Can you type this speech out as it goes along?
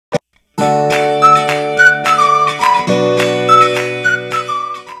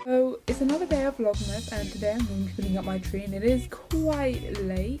Vlogmas, and today I'm going to be putting up my tree, and it is quite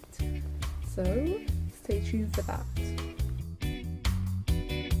late, so stay tuned for that.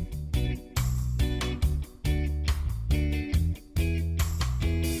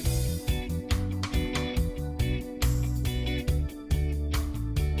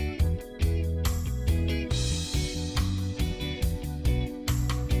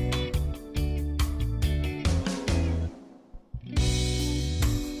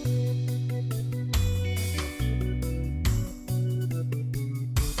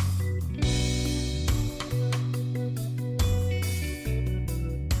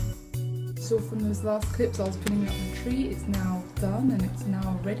 So from those last clips I was putting up the tree, it's now done and it's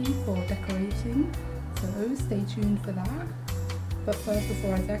now ready for decorating, so stay tuned for that. But first,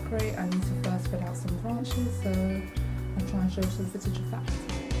 before I decorate, I need to first put out some branches, so I'll try and show some footage of that.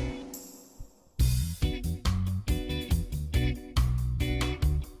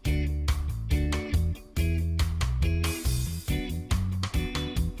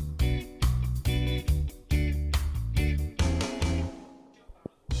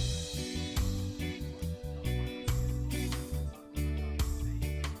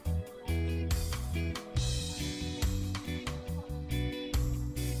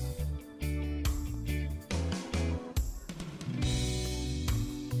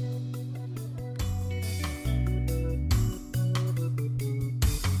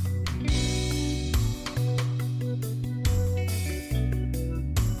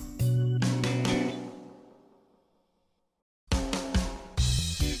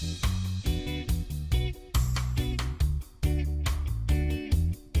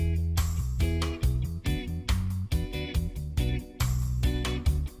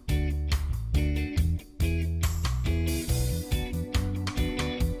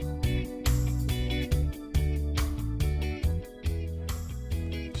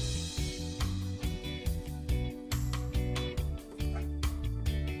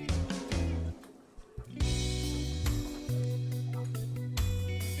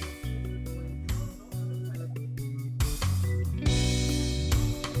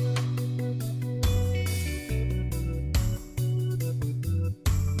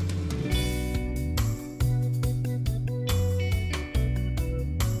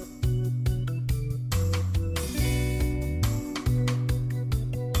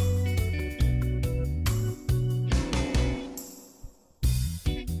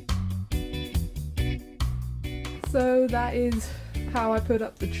 So that is how I put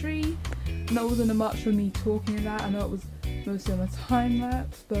up the tree, and that wasn't much for me talking about. I know it was mostly on a time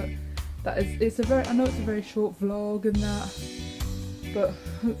lapse, but I know it's a very short vlog and that, but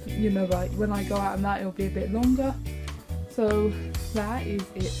you know, like when I go out and that, it'll be a bit longer. So that is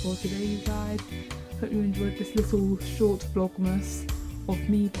it for today, you guys. Hope you enjoyed this little short vlogmas of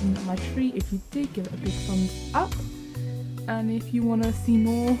me putting up my tree. If you did, give it a big thumbs up, and if you want to see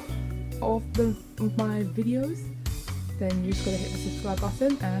more of my videos, then you just gotta hit the subscribe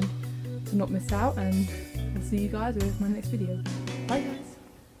button and to not miss out, and I'll see you guys with my next video. Bye guys.